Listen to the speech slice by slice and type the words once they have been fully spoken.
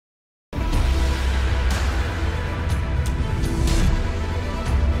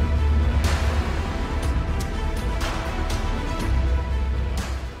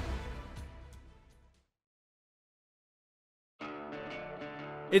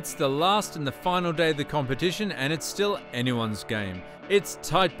It's the last and the final day of the competition, and it's still anyone's game. It's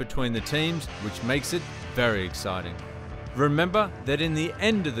tight between the teams, which makes it very exciting. Remember that in the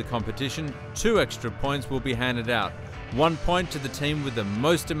end of the competition, 2 extra points will be handed out. 1 point to the team with the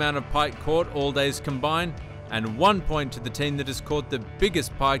most amount of pike caught all days combined, and 1 point to the team that has caught the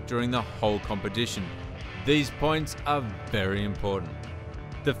biggest pike during the whole competition. These points are very important.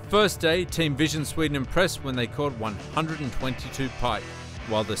 The first day, Team Vision Sweden impressed when they caught 122 pike,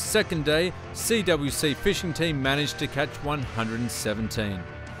 while the second day, CWC fishing team managed to catch 117.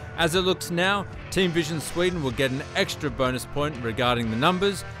 As it looks now, Team Vision Sweden will get an extra bonus point regarding the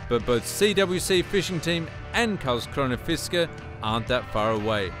numbers, but both CWC fishing team and Karlskronafiske aren't that far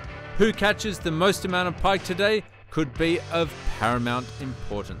away. Who catches the most amount of pike today could be of paramount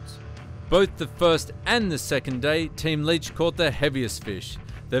importance. Both the first and the second day, Team Leech caught the heaviest fish.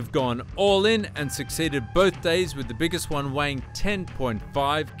 They've gone all in and succeeded both days, with the biggest one weighing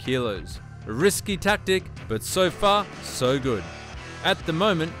 10.5 kilos. A risky tactic, but so far, so good. At the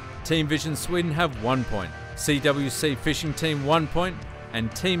moment, Team Vision Sweden have 1 point, CWC Fishing Team 1 point,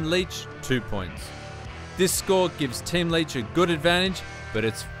 and Team Leech 2 points. This score gives Team Leech a good advantage, but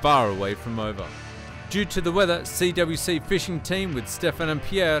it's far away from over. Due to the weather, CWC Fishing Team with Stefan and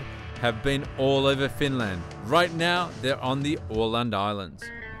Pierre have been all over Finland. Right now, they're on the Åland Islands.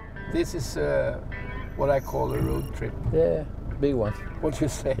 This is what I call a road trip. Yeah, big one. What you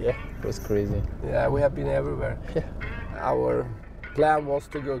say? Yeah, it was crazy. Yeah, we have been everywhere. Yeah. Our plan was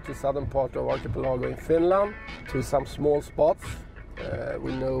to go to southern part of archipelago in Finland, to some small spots.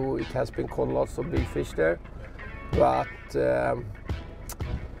 We know it has been caught lots of big fish there, but the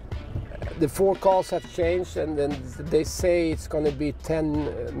forecast have changed, and then they say it's going to be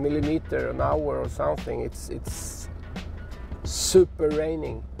 10 millimeter an hour or something. It's super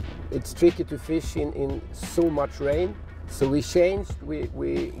raining. It's tricky to fish in so much rain. So we changed.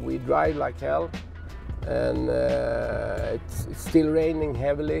 We drive like hell, and it's still raining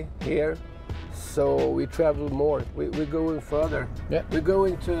heavily here. So we travel more. We're going further. Yeah. We're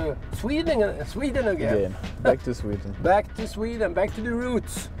going to Sweden again. Back to Sweden. Back to Sweden. Back to the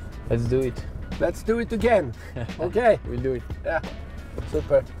roots. Let's do it. Let's do it again. Okay. We'll do it. Yeah.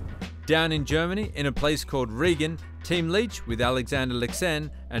 Super. Down in Germany, in a place called Regen, Team Leech with Alexander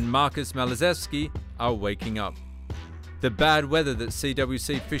Lexén and Markus Maliszewski are waking up. The bad weather that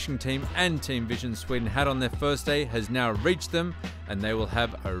CWC Fishing Team and Team Vision Sweden had on their first day has now reached them, and they will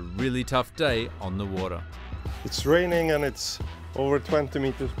have a really tough day on the water. It's raining and it's over 20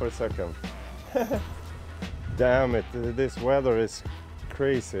 meters per second. Damn it, this weather is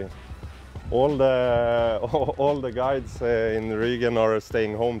crazy. All the guides in the region are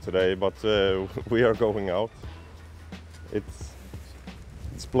staying home today, but we are going out. It's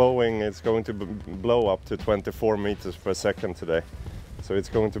blowing. It's going to blow up to 24 meters per second today, so it's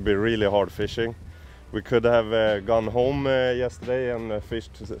going to be really hard fishing. We could have gone home yesterday and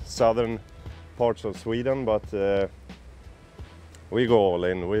fished southern parts of Sweden, but we go all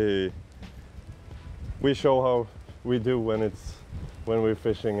in. We show how we do when we're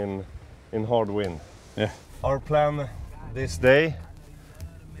fishing in hard wind. Yeah. Our plan this day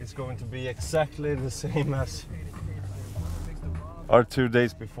is going to be exactly the same as our 2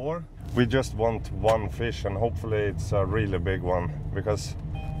 days before. We just want one fish, and hopefully it's a really big one, because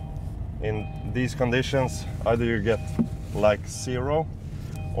in these conditions either you get like 0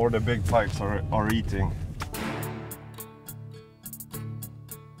 or the big pikes are eating.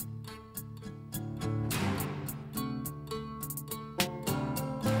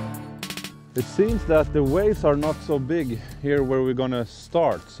 It seems that the waves are not so big here where we're gonna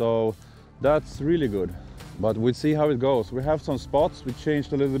start, so that's really good. But we'll see how it goes. We have some spots. We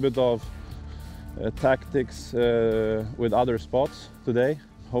changed a little bit of tactics with other spots today.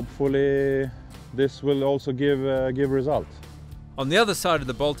 Hopefully this will also give result. On the other side of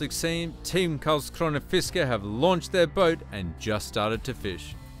the Baltic Sea, Team Karlskronafiske have launched their boat and just started to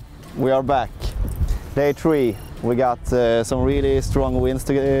fish. We are back. Day 3. We got some really strong winds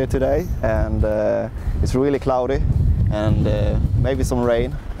today, and it's really cloudy, and maybe some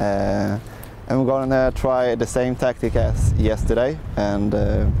rain. And we're gonna try the same tactic as yesterday, and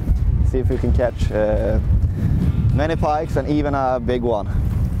see if we can catch many pikes and even a big one.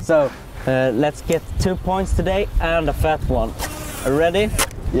 So let's get 2 points today and a fat one. Ready?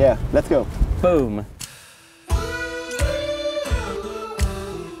 Yeah, let's go. Boom.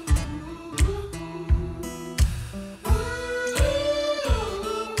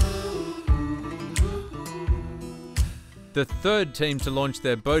 The third team to launch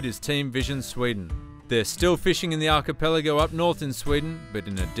their boat is Team Vision Sweden. They're still fishing in the archipelago up north in Sweden, but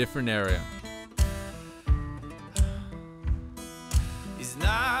in a different area.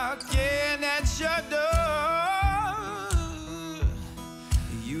 knocking at your door.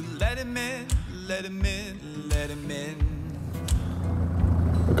 You let him in, let him in, let him in.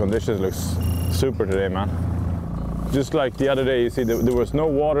 The conditions looks super today, man. Just like the other day, you see there was no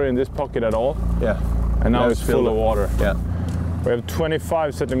water in this pocket at all. Yeah. And now it's full of water. Yeah. We have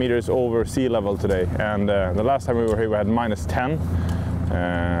 25 centimeters over sea level today, and the last time we were here we had -10.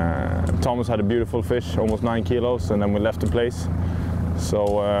 Thomas had a beautiful fish, almost 9 kilos, and then we left the place.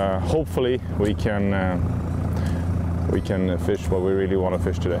 So hopefully we can fish what we really want to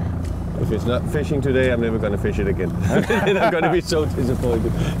fish today. If it's not fishing today, I'm never going to fish it again. I'm going to be so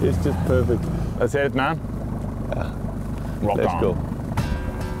disappointed. It's just perfect. That's it, man. Yeah. Rock Let's on. go.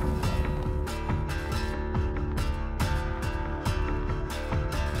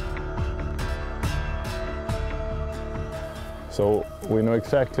 So we know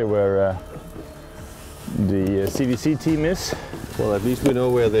exactly where the CVC team is. Well, at least we know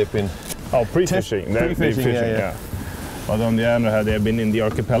where they've been. Oh, pre-fishing. Pre-fishing, yeah. But on the other hand, they have been in the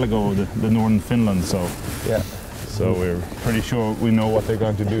archipelago of the northern Finland, so yeah. So we're pretty sure we know what they're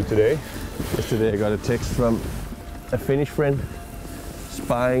going to do today. Yesterday I got a text from a Finnish friend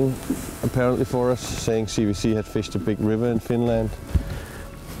spying apparently for us, saying CVC had fished a big river in Finland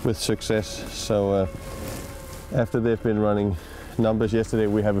with success. So after they've been running numbers yesterday,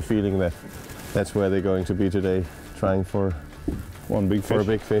 we have a feeling that that's where they're going to be today, trying for one big fish. For a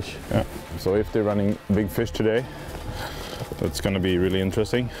big fish. Yeah. So if they're running big fish today, that's going to be really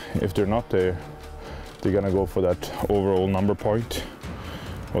interesting. If they're not, they're going to go for that overall number point,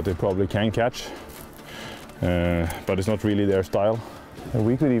 what they probably can catch. But it's not really their style. And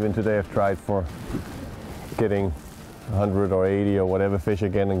we could even today have tried for getting 100 or 80 or whatever fish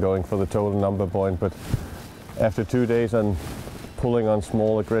again and going for the total number point. But after 2 days on pulling on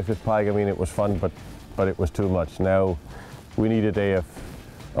small aggressive pike, I mean, it was fun, but it was too much. Now we need a day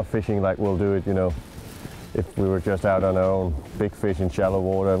of fishing like we'll do it, you know, if we were just out on our own, big fish in shallow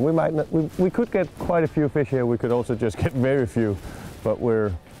water. We might not, we could get quite a few fish here. We could also just get very few, but we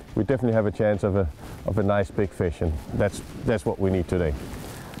definitely have a chance of a nice big fish, and that's what we need today.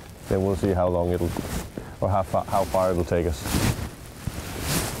 Then we'll see how long it'll, or how far it'll take us.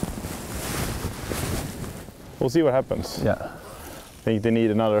 We'll see what happens. Yeah. I think they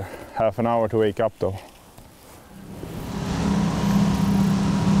need another half an hour to wake up though.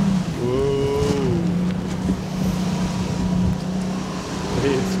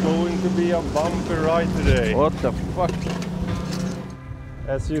 It's going to be a bumpy ride today. What the fuck?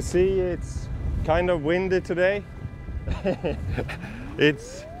 As you see, it's kind of windy today.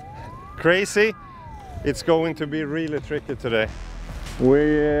 It's crazy. It's going to be really tricky today.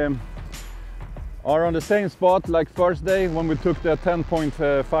 We are on the same spot like first day when we took the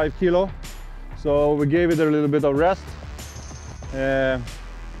 10.5 kilo. So we gave it a little bit of rest.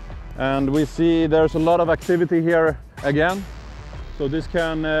 And we see there's a lot of activity here again. So this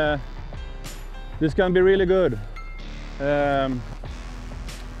can be really good.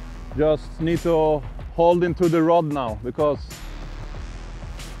 Just need to hold into the rod now, because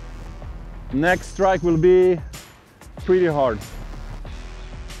next strike will be pretty hard.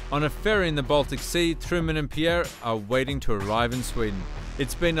 On a ferry in the Baltic Sea, Truman and Pierre are waiting to arrive in Sweden.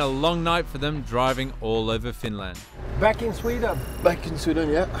 It's been a long night for them, driving all over Finland. Back in Sweden. Back in Sweden,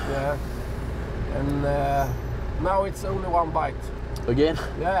 yeah. Yeah. And now it's only one bite. Again?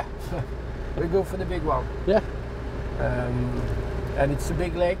 Yeah. We go for the big one. Yeah. And it's a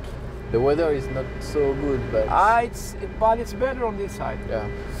big lake. The weather is not so good, but it's better on this side. Yeah.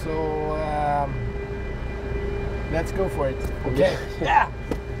 So let's go for it. Okay. Yeah.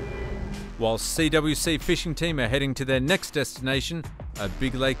 While CWC fishing team are heading to their next destination, a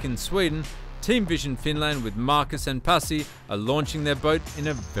big lake in Sweden, Team Vision Finland with Markus and Pasi are launching their boat in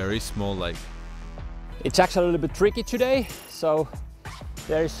a very small lake. It's actually a little bit tricky today, so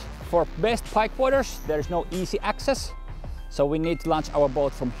for best pike waters there is no easy access, so we need to launch our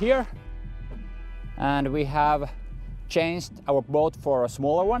boat from here, and we have changed our boat for a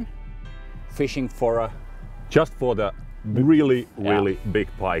smaller one, fishing for just for the really big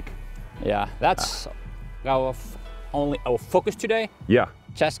pike. Yeah, that's only our focus today. Yeah.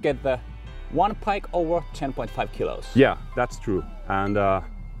 Just get the one pike over 10.5 kilos. Yeah, that's true. And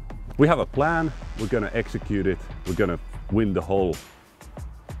we have a plan. We're gonna execute it. We're gonna win the whole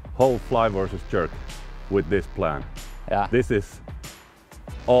fly versus jerk with this plan. Yeah. This is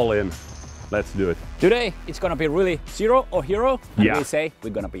all in. Let's do it. Today it's gonna be really zero or hero. And yeah. we say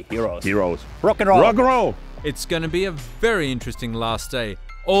we're gonna be heroes. Heroes. Rock and roll. Rock and roll. It's going to be a very interesting last day.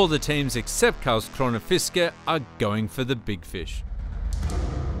 All the teams except Karlskronafiske are going for the big fish.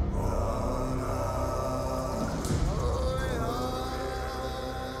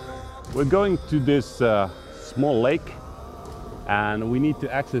 We're going to this small lake, and we need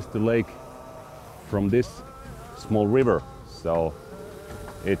to access the lake from this small river. So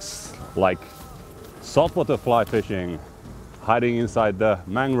it's like saltwater fly fishing, hiding inside the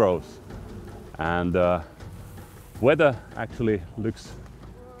mangroves. And weather actually looks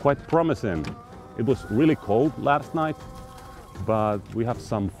quite promising. It was really cold last night, but we have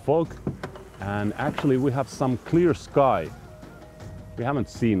some fog, and actually we have some clear sky. We haven't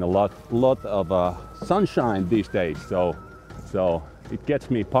seen a lot of sunshine these days, so it gets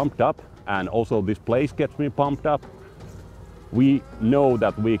me pumped up, and also this place gets me pumped up. We know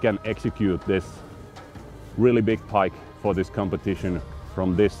that we can execute this really big pike for this competition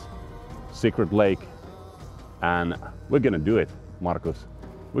from this secret lake, and we're gonna do it, Markus.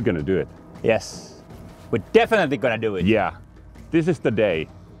 We're gonna do it. Yes, we're definitely gonna do it. Yeah, this is the day.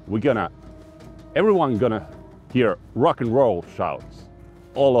 Everyone gonna hear rock and roll shouts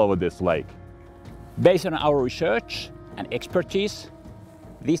all over this lake. Based on our research and expertise,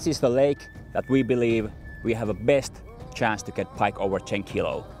 this is the lake that we believe we have a best chance to get pike over 10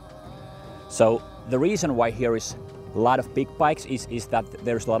 kilo. So the reason why here is a lot of big pikes is that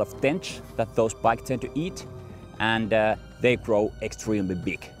there's a lot of tench that those pikes tend to eat, and they grow extremely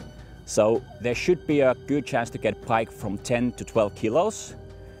big. So there should be a good chance to get pike from 10 to 12 kilos,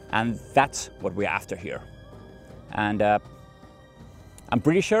 and that's what we're after here. And I'm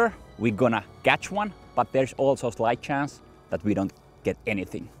pretty sure we're gonna catch one, but there's also a slight chance that we don't get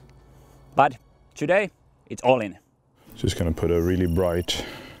anything. But today, it's all in. Just gonna put a really bright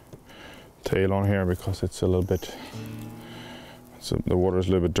tail on here because it's a little bit, the water is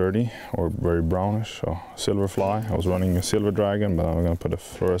a little bit dirty or very brownish. So silver fly. I was running a silver dragon, but I'm gonna put a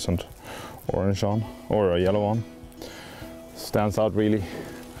fluorescent orange on, or a yellow on. Stands out really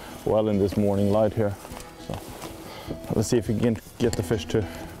well in this morning light here. So let's see if we can get the fish to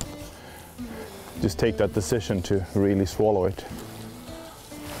just take that decision to really swallow it.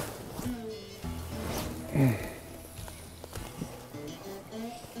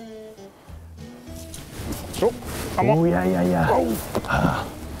 Oh, come on. Oh, yeah. Oh.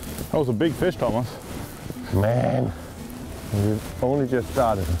 That was a big fish, Thomas. Man, we only just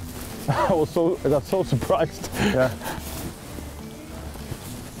started. I got so surprised. Yeah.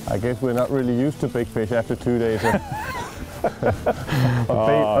 I guess we're not really used to big fish after 2 days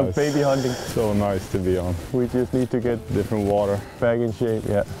of baby hunting. So nice to be on. We just need to get Different water. back in shape,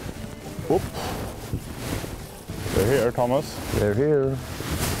 yeah. Whoop. They're here, Thomas. They're here.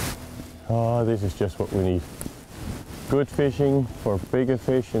 Oh, this is just what we need. Good fishing for bigger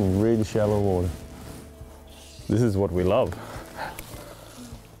fish in really shallow water. This is what we love.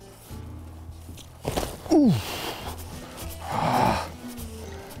 Ooh.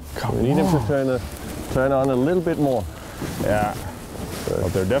 We need them to turn on a little bit more. Yeah,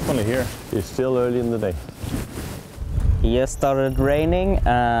 but they're definitely here. It's still early in the day. It just started raining,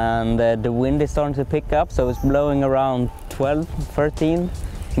 and the wind is starting to pick up, so it's blowing around 12, 13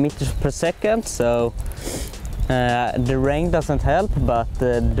 meters per second. So the rain doesn't help, but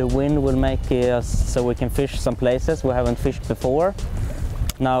the wind will make us so we can fish some places we haven't fished before.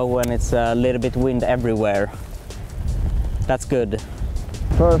 Now when it's a little bit wind everywhere, that's good.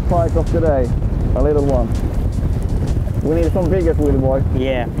 First pike of the day, a little one. We need some bigger, Willy boy.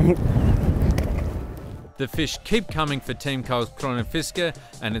 Yeah. The fish keep coming for Team Karlskronafiske,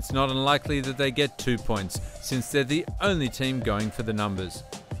 and it's not unlikely that they get 2 points, since they're the only team going for the numbers.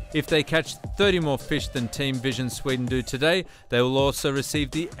 If they catch 30 more fish than Team Vision Sweden do today, they will also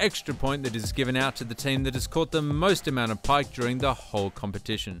receive the extra point that is given out to the team that has caught the most amount of pike during the whole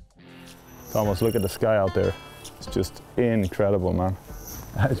competition. Thomas, look at the sky out there. It's just incredible, man.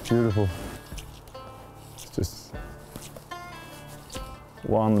 That's beautiful. It's just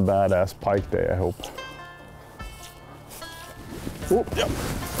one badass pike day, I hope. Oh, yep.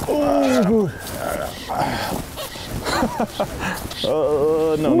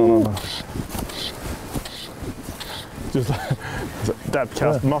 Oh, no. Just that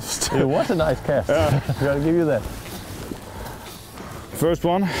cast must. It was a nice cast. Yeah. Gotta give you that. First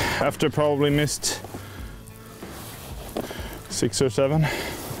one, after probably missed 6 or 7. Look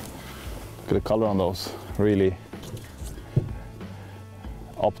at the color on those. Really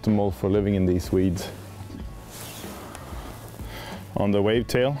optimal for living in these weeds. On the wave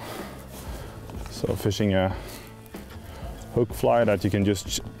tail, so fishing a hook fly that you can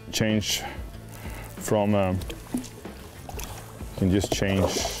just change from. You can just change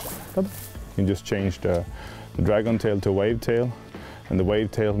the dragon tail to wave tail, and the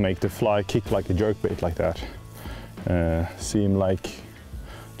wave tail make the fly kick like a jerkbait like that. Seem like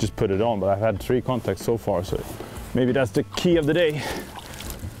just put it on, but I've had 3 contacts so far, so maybe that's the key of the day.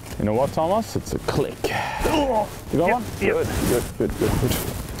 You know what, Thomas? It's a click. You got one? Good.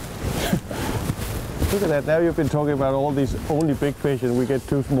 Look at that, now you've been talking about all these only big fish and we get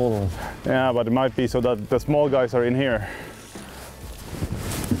 2 small ones. Yeah, but it might be so that the small guys are in here.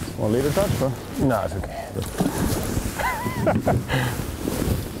 1 liter touch, bro? No, it's okay.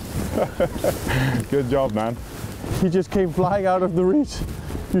 Good job, man. He just came flying out of the reach.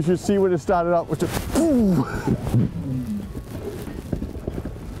 You should see when it started up with the boom.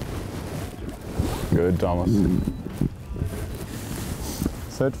 Good, Thomas.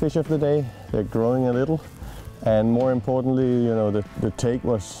 Third fish of the day. They're growing a little, and more importantly, you know, the take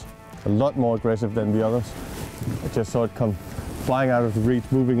was a lot more aggressive than the others. I just saw it come flying out of the reach,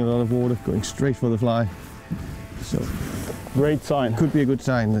 moving in a lot of water, going straight for the fly. So, great sign. Could be a good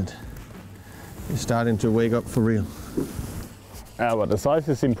sign that it's starting to wake up for real. Yeah, but the size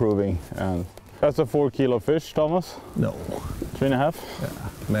is improving, and that's a 4 kilo fish, Thomas? No. 3.5? Yeah,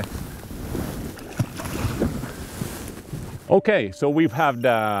 max. Okay, so we've had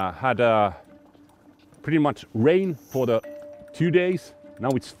pretty much rain for the 2 days.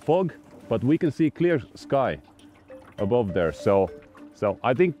 Now it's fog, but we can see clear sky above there. So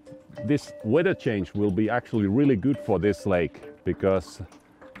I think this weather change will be actually really good for this lake, because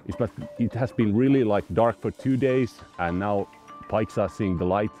it has been really like dark for 2 days, and now pikes are seeing the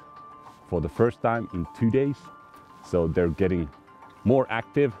light for the first time in 2 days. So they're getting more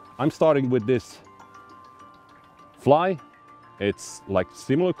active. I'm starting with this fly. It's like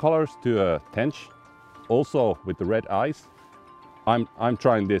similar colors to a tench, also with the red eyes. I'm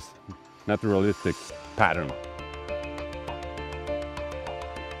trying this naturalistic pattern.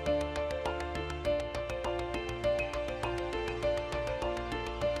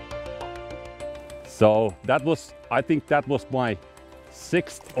 So that was, I think that was my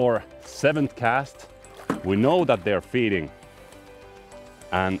 6th or 7th cast. We know that they're feeding,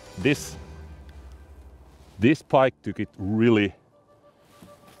 and this pike took it really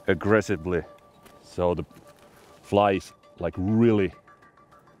aggressively. So the fly is like really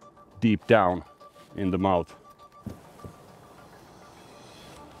deep down in the mouth.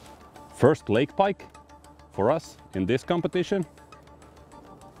 First lake pike for us in this competition.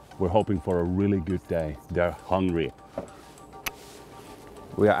 We're hoping for a really good day. They're hungry.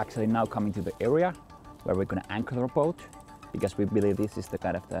 We are actually now coming to the area where we're going to anchor the boat, because we believe this is the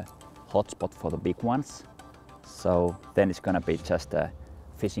kind of the hot spot for the big ones. So then it's going to be just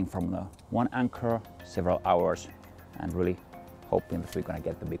fishing from the one anchor several hours, and really hoping that we're going to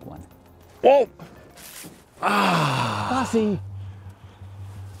get the big one. Oh! Pasi!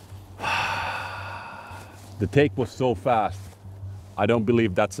 The take was so fast. I don't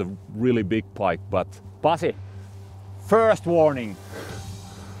believe that's a really big pike, but... Pasi, first warning.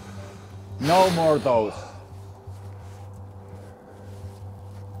 No more those.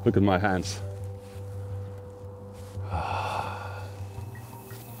 Look at my hands.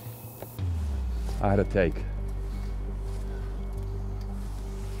 I had a take.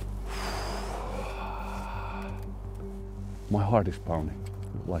 My heart is pounding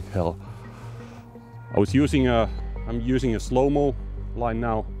like hell. I'm using a slow-mo line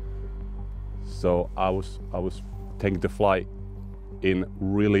now, so I was taking the fly in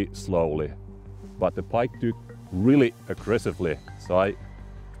really slowly, but the pike took really aggressively, so I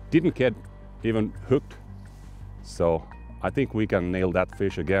didn't get even hooked. So I think we can nail that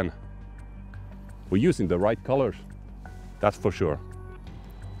fish again. We're using the right colors, that's for sure.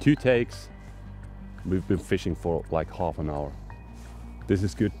 2 takes. We've been fishing for like half an hour. This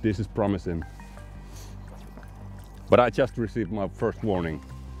is good, this is promising. But I just received my first warning,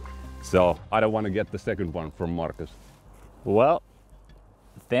 so I don't want to get the second one from Markus. Well,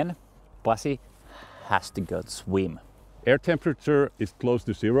 then Pasi has to go swim. Air temperature is close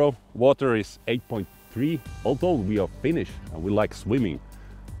to 0. Water is 8.3. Although we are Finnish and we like swimming,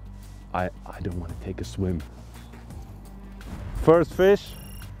 I don't want to take a swim. First fish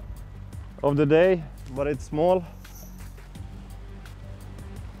of the day, but it's small.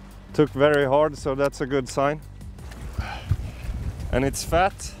 Took very hard, so that's a good sign. And it's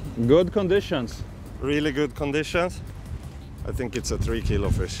fat. Good conditions. Really good conditions. I think it's a 3 kilo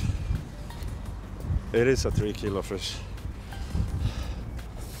fish. It is a 3 kilo fish.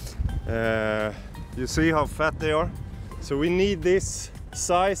 You see how fat they are? So we need this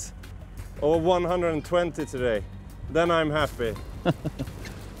size of 120 today. Then I'm happy.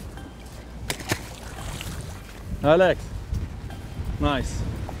 Alex, nice.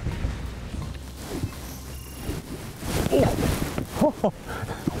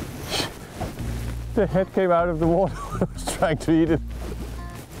 The head came out of the water when I was trying to eat it.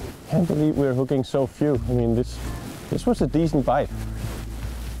 Can't believe we're hooking so few. I mean, this was a decent bite.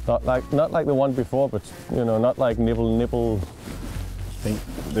 Not like the one before, but you know, not like nibble. I think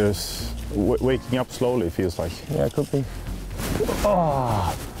there's waking up slowly, it feels like. Yeah, it could be.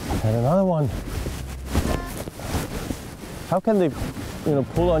 Oh, and another one. How can they, you know,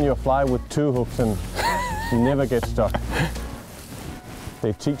 pull on your fly with 2 hooks and never get stuck?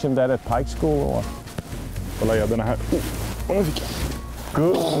 They teach them that at pike school or? Kolla, ja, den här. Nu fick jag.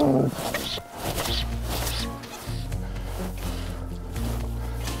 Good.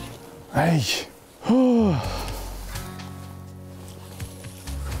 Hey.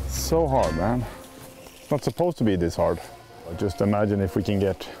 So hard, man. It's not supposed to be this hard. Just imagine if we can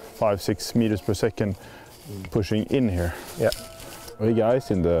get 5-6 meters per second pushing in here. Yeah. Hey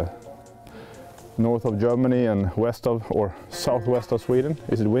guys, in the north of Germany and west of or southwest of Sweden,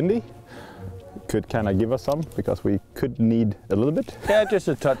 is it windy? Could kind of give us some, because we could need a little bit. Yeah, just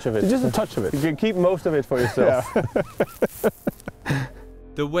a touch of it. Just a touch of it. You can keep most of it for yourself. Yeah.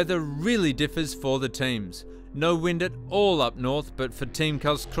 The weather really differs for the teams. No wind at all up north, but for Team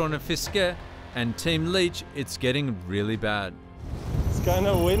Karlskronafiske and Team Leech, it's getting really bad. It's kind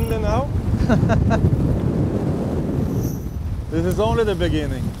of windy now. This is only the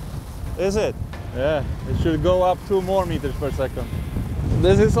beginning. Is it? Yeah, it should go up 2 more meters per second.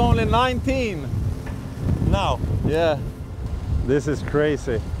 This is only 19 Now? Yeah, this is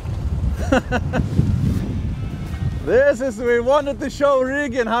crazy. We wanted to show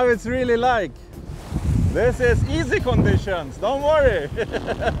Ryggen how it's really like. This is easy conditions, don't worry.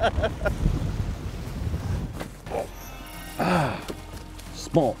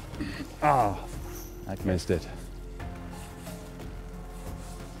 Small. I missed it.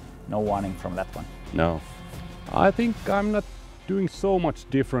 No warning from that one. No. I think I'm not doing so much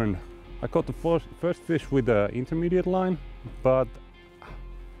different. I caught the first fish with the intermediate line, but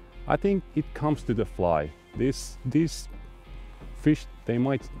I think it comes to the fly. These fish, they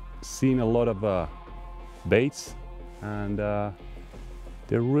might seen a lot of baits, and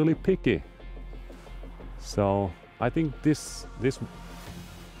they're really picky. So I think this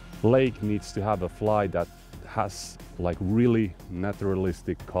lake needs to have a fly that has like really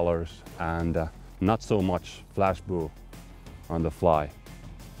naturalistic colors and not so much flash blue on the fly.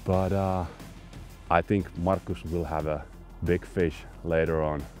 But I think Markus will have a big fish later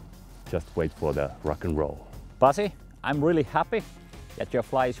on. Just wait for the rock and roll. Pasi, I'm really happy that your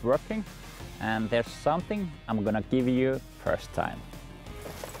fly is working, and there's something I'm gonna give you first time.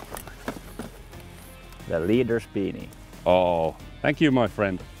 The leader's beanie. Oh, thank you, my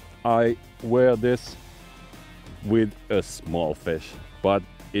friend. I wear this with a small fish, but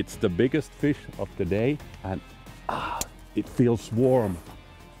it's the biggest fish of the day, and it feels warm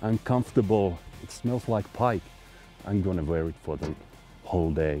and comfortable. It smells like pike. I'm gonna wear it for the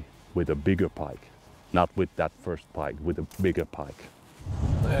whole day with a bigger pike. Not with that first pike, with a bigger pike.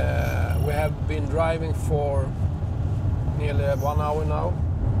 We have been driving for nearly 1 hour now.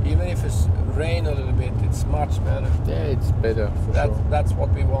 Even if it's rain a little bit, it's much better. Yeah, it's better for sure. That's what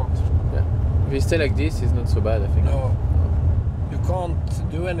we want. Yeah. If we stay like this, it's not so bad, I think. No, you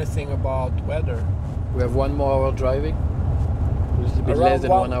can't do anything about weather. We have 1 more hour driving. A little bit less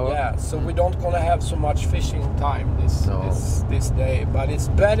than 1 hour. Yeah, so we don't gonna have so much fishing time this day. But it's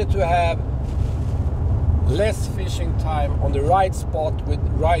better to have less fishing time on the right spot with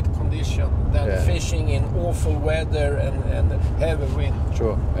right condition than fishing in awful weather and heavy wind.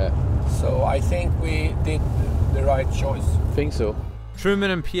 Sure, yeah. So I think we did the right choice. Think so.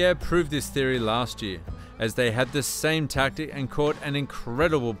 Truman and Pierre proved this theory last year, as they had the same tactic and caught an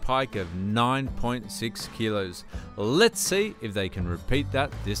incredible pike of 9.6 kilos. Let's see if they can repeat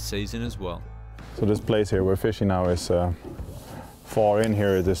that this season as well. So this place here we're fishing now is far in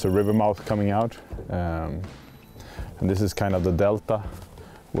here. There's a river mouth coming out, and this is kind of the delta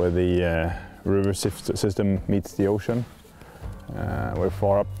where the river system meets the ocean. We're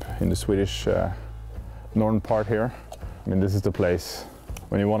far up in the Swedish northern part here. I mean, this is the place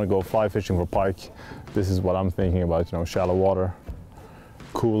when you want to go fly fishing for pike. This is what I'm thinking about, you know, shallow water,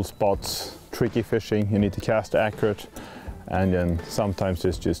 cool spots, tricky fishing. You need to cast accurate, and then sometimes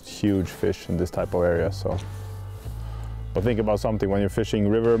there's just huge fish in this type of area. So, but think about something when you're fishing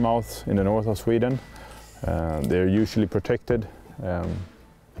river mouths in the north of Sweden. They're usually protected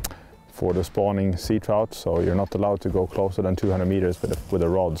for the spawning sea trout, so you're not allowed to go closer than 200 meters with a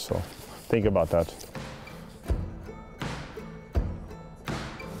rod. So think about that.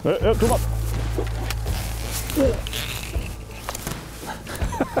 Come on.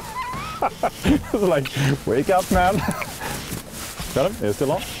 It's like, wake up, man. Got him? He's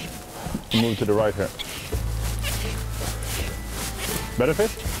still on. Move to the right here. Better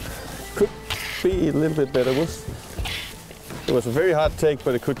fish? Could be a little bit better. It was a very hard take,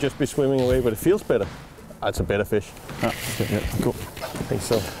 but it could just be swimming away, but it feels better. It's a better fish. Yeah, okay, yeah, cool. I think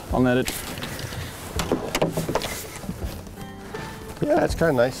so. I'll net it. Yeah, it's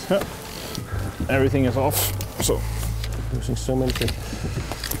kind of nice. Yeah. Everything is off, so using so many things.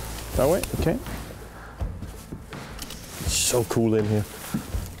 That way, okay. It's so cool in here.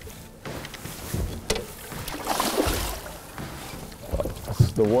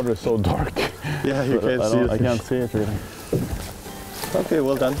 The water is so dark. Yeah, you can't see it. I can't see it really. Okay,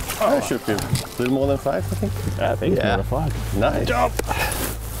 well done. That should be a little more than 5, I think. Yeah, I think it's more than 5. Nice. Job.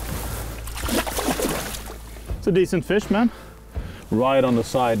 It's a decent fish, man. Right on the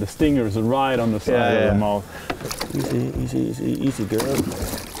side. The stinger is right on the side of the mouth. Easy, easy, easy, easy, girl.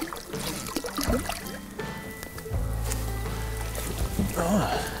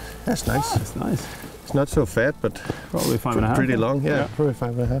 Oh, that's nice. That's nice. It's not so fat, but probably 5.5. Pretty long, yeah. Probably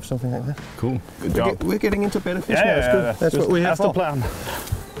 5.5, something like that. Cool. Good job. We're getting into better fish now. Yeah, It's good. That's what we have the plan.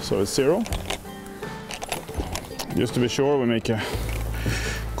 So it's 0. Just to be sure, we make a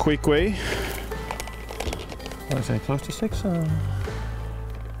quick way. What is that, close to 6?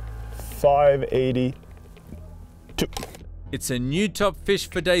 582. It's a new top fish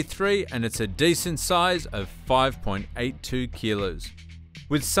for day 3 and it's a decent size of 5.82 kilos.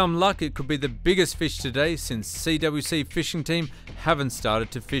 With some luck, it could be the biggest fish today since CWC fishing team haven't started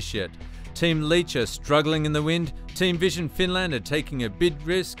to fish yet. Team Leech are struggling in the wind, Team Vision Finland are taking a big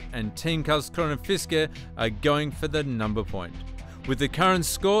risk, and Team Karlskronafiske are going for the number point. With the current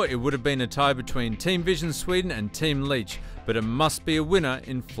score, it would have been a tie between Team Vision Sweden and Team Leech, but it must be a winner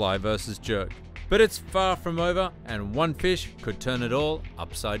in fly versus jerk. But it's far from over, and one fish could turn it all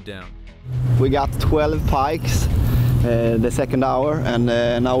upside down. We got 12 pikes the second hour, and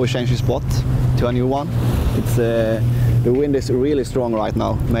now we change the spot to a new one. It's the wind is really strong right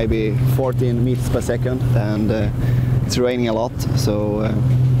now, maybe 14 meters per second, and it's raining a lot, so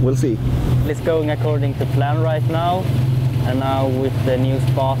we'll see. It's going according to plan right now, and now with the new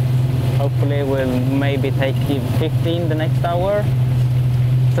spot, hopefully we'll maybe take 15 the next hour.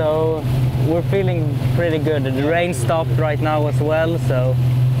 So we're feeling pretty good. The rain stopped right now as well, so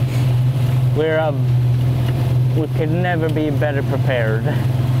we could never be better prepared.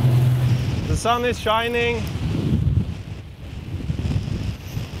 The sun is shining.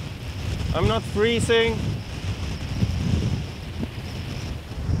 I'm not freezing.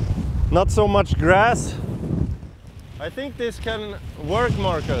 Not so much grass. I think this can work,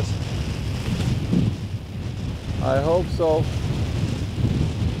 Markus. I hope so.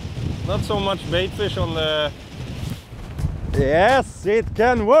 Not so much bait fish on the... Yes, it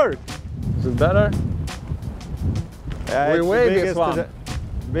can work! Is it better? Yeah, we weigh this one.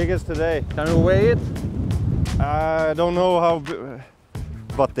 Biggest today. Can we weigh it? I don't know how...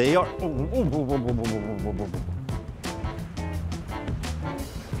 But they are...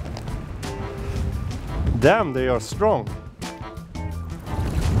 Damn, they are strong.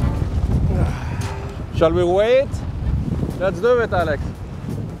 Shall we weigh it? Let's do it, Alex.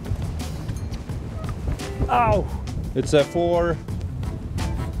 Ow! It's a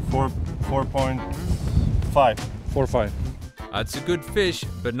 4.5. 4.5. That's a good fish,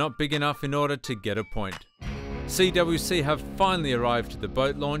 but not big enough in order to get a point. CWC have finally arrived at the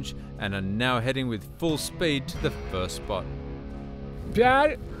boat launch and are now heading with full speed to the first spot.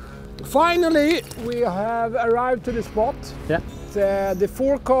 Pierre, finally we have arrived to the spot. Yeah. The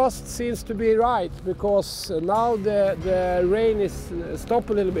forecast seems to be right, because now the rain is stopped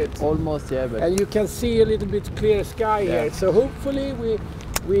a little bit. Almost, yeah. But and you can see a little bit clear sky here. So hopefully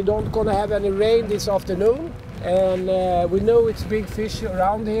we don't gonna have any rain this afternoon. And we know it's big fish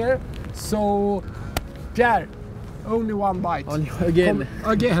around here. So Pierre, only one bite. Again.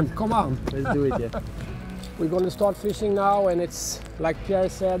 Come on. Let's do it, yeah. We're going to start fishing now, and it's, like Pierre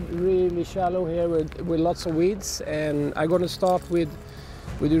said, really shallow here with lots of weeds. And I'm going to start with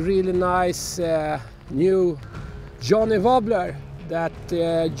a really nice new Johnny Wobbler that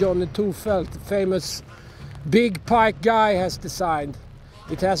Johnny Tandefelt, famous big pike guy, has designed.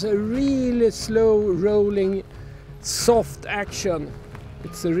 It has a really slow rolling, soft action.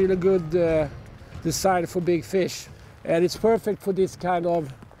 It's a really good design for big fish, and it's perfect for this kind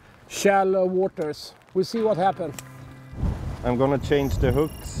of shallow waters. We'll see what happens. I'm gonna change the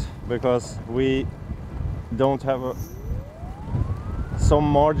hooks because we don't have some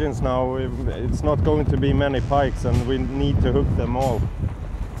margins now. It's not going to be many pikes, and we need to hook them all.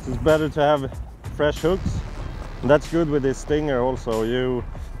 So it's better to have fresh hooks. And that's good with this stinger also. You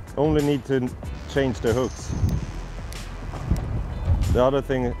only need to change the hooks. The other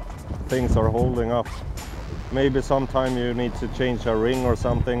things are holding up. Maybe sometime you need to change a ring or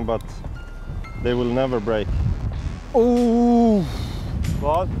something, but they will never break. Oh!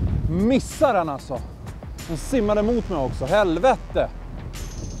 Vad? Missar den alltså. Den simmade mot mig också. Helvete!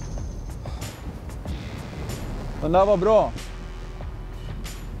 Den där var bra.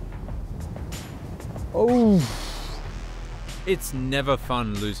 Oh! It's never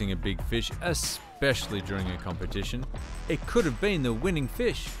fun losing a big fish, especially during a competition. It could have been the winning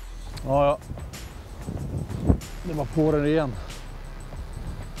fish. Ja, ja. Det var på den igen.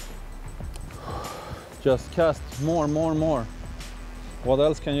 Just cast more, more, more. What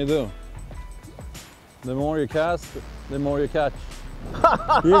else can you do? The more you cast, the more you catch.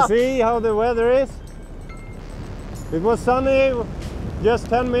 You see how the weather is? It was sunny just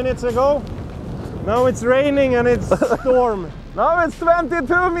 10 minutes ago. Now it's raining and it's storm. Now it's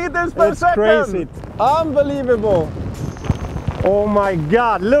 22 meters per second! Crazy. Unbelievable! Oh my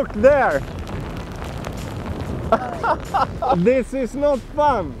God, look there! This is not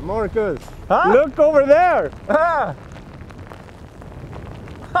fun, Markus. Huh? Look over there! Ah!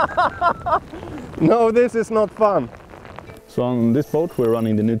 No, this is not fun. So on this boat we're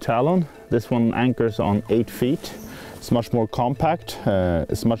running the new Talon. This one anchors on 8 feet. It's much more compact,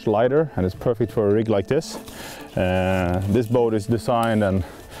 it's much lighter, and it's perfect for a rig like this. This boat is designed and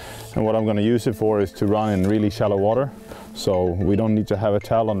what I'm going to use it for is to run in really shallow water. So we don't need to have a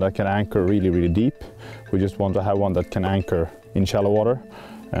Talon that can anchor really, really deep. We just want to have one that can anchor in shallow water.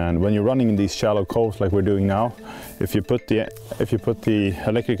 And when you're running in these shallow coves like we're doing now, if you put the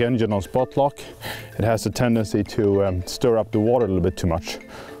electric engine on spot lock, it has a tendency to stir up the water a little bit too much.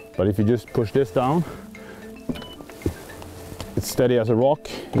 But if you just push this down, it's steady as a rock.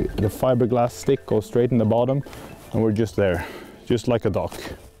 The fiberglass stick goes straight in the bottom, and we're just there, just like a dock.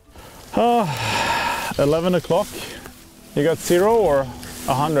 11 o'clock. You got 0 or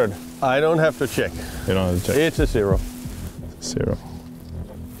 100? I don't have to check. You don't have to check. It's a 0. 0.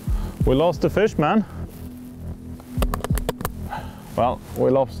 We lost the fish, man. Well,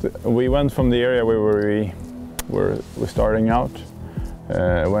 we went from the area where we were starting out,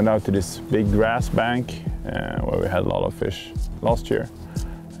 went out to this big grass bank where we had a lot of fish last year.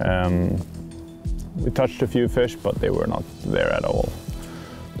 We touched a few fish, but they were not there at all.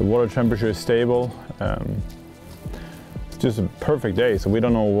 The water temperature is stable. It's just a perfect day, so we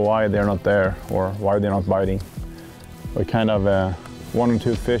don't know why they're not there or why they're not biting. We kind of 1 or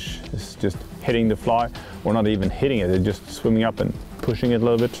 2 fish is just hitting the fly, or not even hitting it, they're just swimming up and pushing it a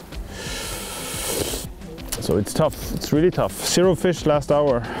little bit. So it's tough, it's really tough. 0 fish last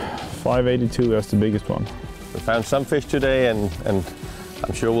hour, 582, that's the biggest one. We found some fish today and I'm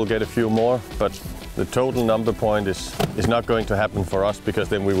sure we'll get a few more, but the total number point is not going to happen for us, because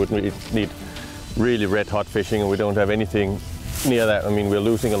then we would need really red hot fishing, and we don't have anything near that. I mean, we're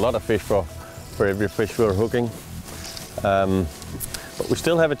losing a lot of fish for every fish we're hooking. But we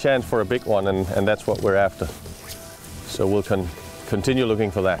still have a chance for a big one, and that's what we're after. So we'll continue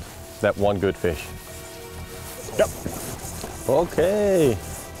looking for that one good fish. Yep. Okay.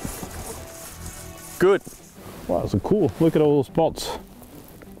 Good. Wow, so cool. Look at all those spots.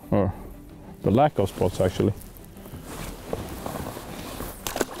 Or the lack of spots, actually.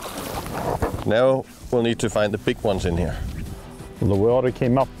 Now we'll need to find the big ones in here. Well, the water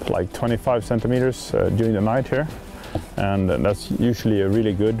came up like 25 centimeters during the night here. And that's usually a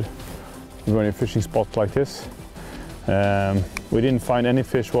really good when you're fishing spots like this. We didn't find any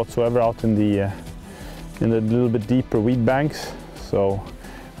fish whatsoever out in the little bit deeper weed banks, so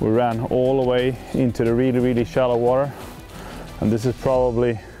we ran all the way into the really, really shallow water. And this is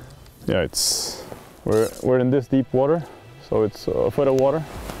probably, yeah, we're in this deep water, so it's a foot of water,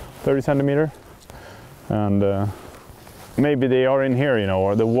 30 centimeter, and maybe they are in here, you know,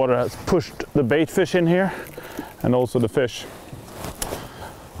 or the water has pushed the bait fish in here. And also the fish.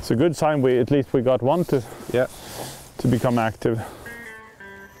 It's a good sign at least we got one to become active.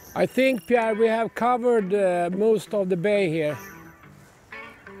 I think, Pierre, we have covered most of the bay here.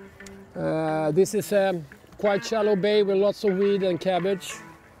 This is a quite shallow bay with lots of weed and cabbage.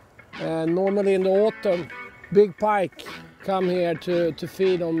 Normally in the autumn, big pike come here to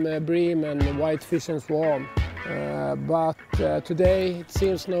feed on bream and whitefish and swan. But today it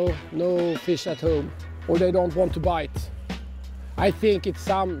seems no fish at home. Or they don't want to bite. I think it's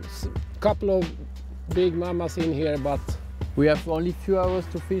couple of big mamas in here, but we have only few hours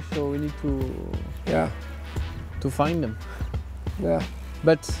to fish, so we need to find them. Yeah.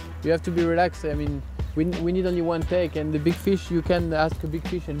 But you have to be relaxed. I mean, we need only one take, and the big fish, you can ask a big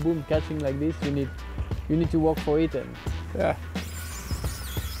fish and boom, catching like this. You need to work for it, and yeah.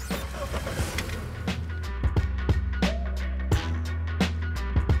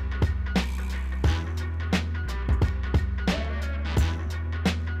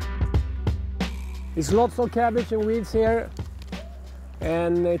 It's lots of cabbage and weeds here,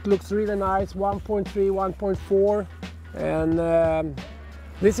 and it looks really nice. 1.3, 1.4, and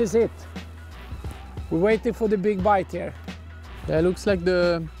this is it. We're waiting for the big bite here. Yeah, it looks like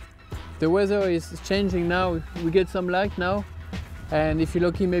the weather is changing now. We get some light now, and if you're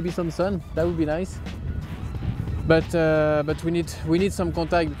lucky, maybe some sun. That would be nice. But we need some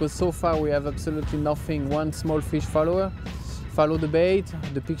contact, because so far we have absolutely nothing. One small fish follow the bait,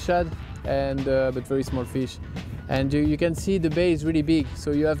 the pig shad, and but very small fish. And you can see the bay is really big,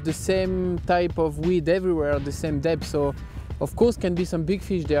 so you have the same type of weed everywhere, the same depth. So of course can be some big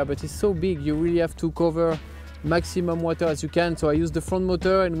fish there, but it's so big you really have to cover maximum water as you can. So I use the front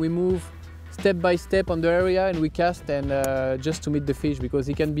motor and we move step by step on the area and we cast, and just to meet the fish, because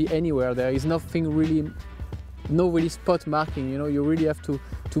it can be anywhere. There is nothing really, no really spot marking, you know. You really have to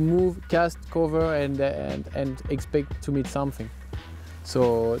move, cast, cover, and expect to meet something.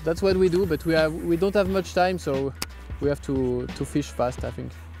 So that's what we do, but we don't have much time, so we have to fish fast, I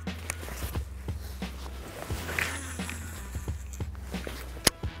think.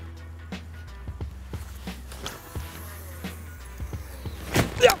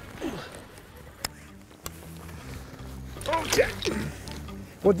 Yeah. Okay.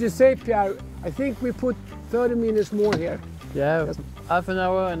 What do you say, Pierre? I think we put 30 minutes more here. Yeah, yes. Half an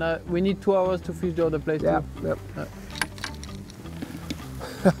hour, and we need 2 hours to fish the other place too. Yep.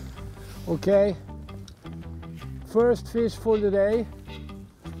 Okay, first fish for the day.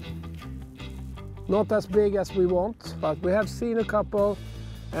 Not as big as we want, but we have seen a couple,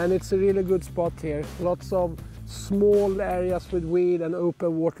 and it's a really good spot here. Lots of small areas with weed and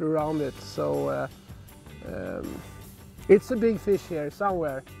open water around it. So it's a big fish here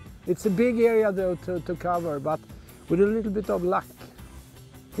somewhere. It's a big area though to cover, but with a little bit of luck,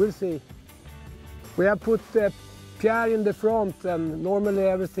 we'll see. We have put Pierre in the front, and normally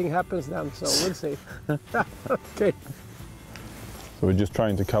everything happens then, so we'll see. Okay. So we're just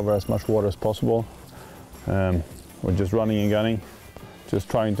trying to cover as much water as possible. We're just running and gunning, just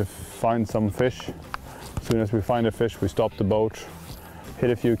trying to find some fish. As soon as we find a fish, we stop the boat, hit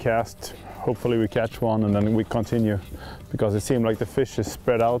a few casts, hopefully we catch one, and then we continue, because it seemed like the fish is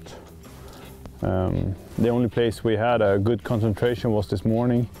spread out. The only place we had a good concentration was this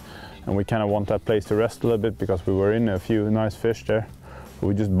morning, and we kind of want that place to rest a little bit, because we were in a few nice fish there. But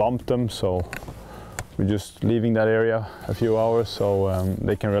we just bumped them, so we're just leaving that area a few hours so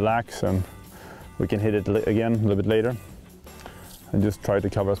they can relax, and we can hit it again a little bit later, and just try to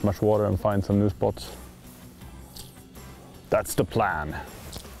cover as much water and find some new spots. That's the plan.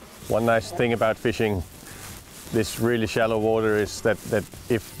 One nice thing about fishing this really shallow water is that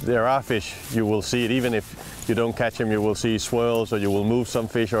if there are fish, you will see it. Even if you don't catch them, you will see swirls, or you will move some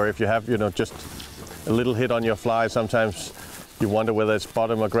fish, or if you have, you know, just a little hit on your fly, sometimes you wonder whether it's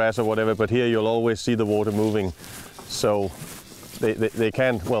bottom or grass or whatever, but here you'll always see the water moving. So they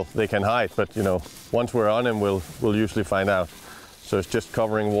can hide, but you know, once we're on them, we'll usually find out. So it's just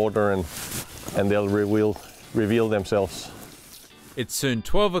covering water, and they'll reveal themselves. It's soon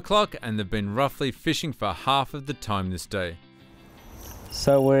 12 o'clock and they've been roughly fishing for half of the time this day.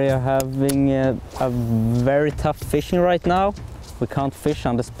 So we're having a very tough fishing right now. We can't fish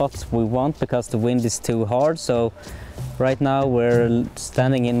on the spots we want because the wind is too hard. So right now we're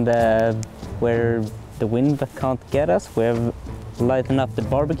standing in where the wind can't get us. We've lightened up the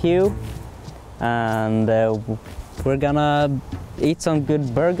barbecue, and we're gonna eat some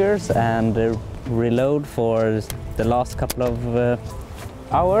good burgers and reload for the last couple of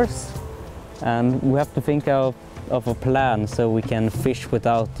hours, and we have to think of a plan so we can fish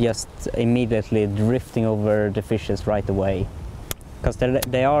without just immediately drifting over the fishes right away, because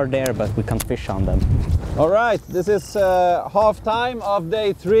they are there but we can't fish on them. All right, this is half time of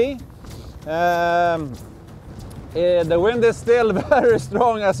day 3. The wind is still very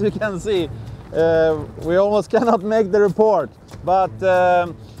strong, as you can see. We almost cannot make the report, but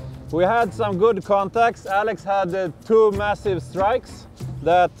we had some good contacts. Alex had 2 massive strikes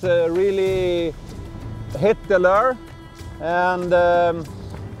that really hit the lure, and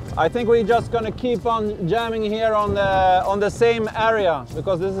I think we're just gonna keep on jamming here on the same area,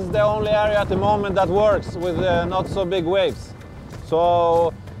 because this is the only area at the moment that works with not so big waves.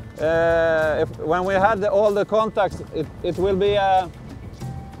 So when we had all the contacts, it will be a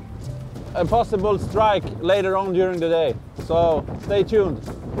possible strike later on during the day. So stay tuned.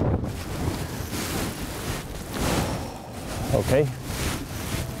 Okay,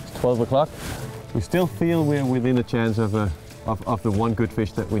 it's 12 o'clock. We still feel we're within a chance of the one good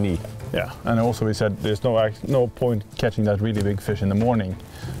fish that we need. Yeah, and also we said there's no point catching that really big fish in the morning,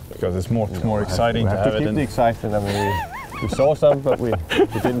 because it's more exciting to have it. Keep the excitement. I mean, We saw some, but we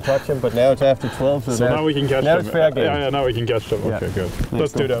didn't touch them. But now it's after 12, so now we can catch them. Now it's fair game. Yeah, now we can catch them. Okay, good.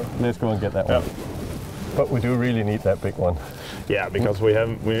 Let's do that. Let's go and get that one. But we do really need that big one. Yeah, because we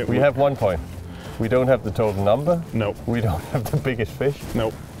have 1 point. We don't have the total number. No. We don't have the biggest fish.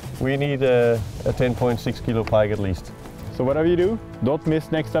 No. We need a 10.6 kilo pike at least. So whatever you do, don't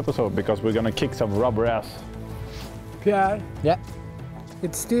miss next episode because we're gonna kick some rubber ass. Pierre? Yeah?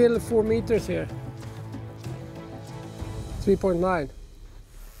 It's still 4 meters here. 3.9.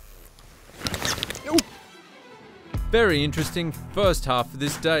 Very interesting first half of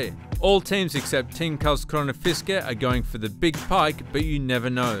this day. All teams except Team Karlskronafiske are going for the big pike, but you never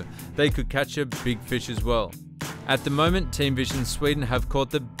know. They could catch a big fish as well. At the moment, Team Vision Sweden have caught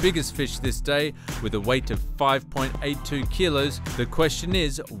the biggest fish this day with a weight of 5.82 kilos. The question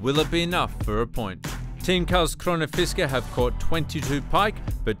is, will it be enough for a point? Team Karlskronafiske have caught 22 pike,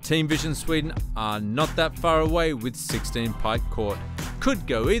 but Team Vision Sweden are not that far away with 16 pike caught. Could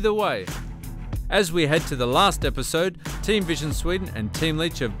go either way. As we head to the last episode, Team Vision Sweden and Team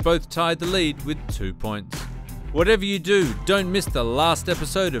Leech have both tied the lead with 2 points. Whatever you do, don't miss the last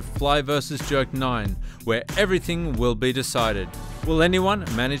episode of Fly vs Jerk 9, where everything will be decided. Will anyone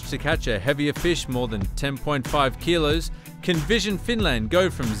manage to catch a heavier fish more than 10.5 kilos? Can Vision Finland go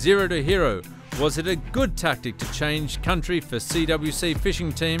from zero to hero? Was it a good tactic to change country for CWC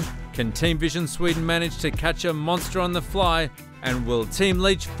fishing team? Can Team Vision Sweden manage to catch a monster on the fly? And will Team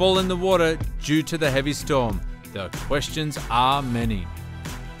Leech fall in the water due to the heavy storm? The questions are many.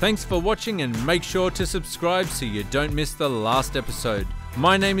 Thanks for watching and make sure to subscribe so you don't miss the last episode.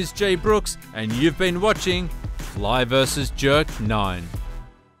 My name is Jay Brooks and you've been watching Fly vs Jerk 9.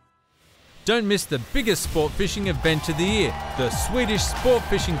 Don't miss the biggest sport fishing event of the year, the Swedish Sport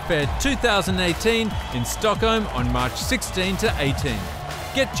Fishing Fair 2018 in Stockholm on March 16 to 18.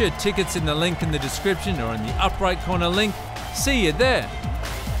 Get your tickets in the link in the description or in the upright corner link. See you there.